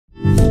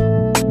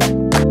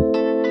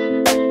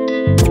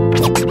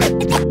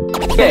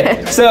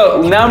Okay,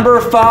 so number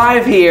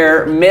 5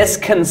 here,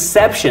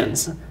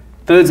 misconceptions.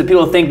 Foods that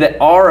people think that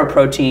are a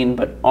protein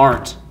but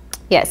aren't.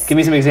 Yes. Give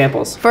me some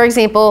examples. For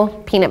example,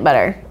 peanut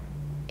butter.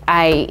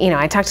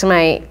 I'm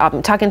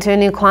talking to a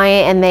new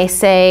client and they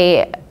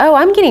say, oh,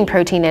 I'm getting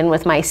protein in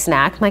with my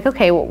snack. I'm like,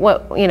 okay,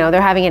 well,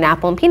 they're having an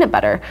apple and peanut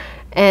butter.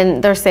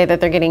 And they'll say that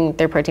they're getting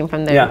their protein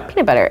from their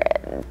peanut butter.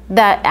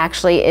 That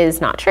actually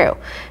is not true,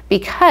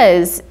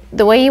 because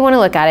the way you want to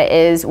look at it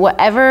is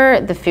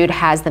whatever the food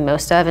has the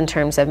most of in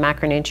terms of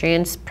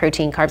macronutrients,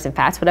 protein, carbs, and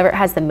fats, whatever it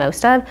has the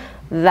most of,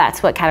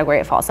 that's what category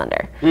it falls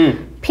under.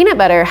 Peanut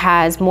butter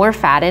has more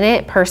fat in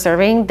it per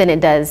serving than it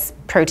does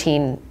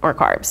protein or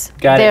carbs.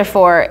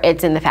 Therefore,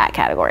 it's in the fat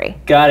category.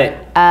 Got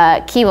it.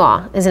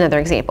 Quinoa is another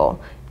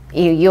example.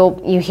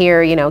 You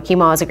hear,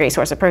 quinoa is a great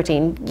source of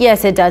protein.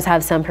 Yes, it does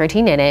have some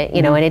protein in it,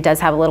 and it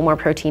does have a little more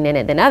protein in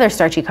it than other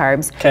starchy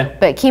carbs.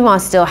 But quinoa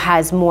still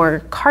has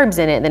more carbs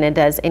in it than it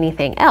does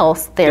anything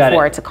else,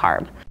 therefore it's a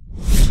carb.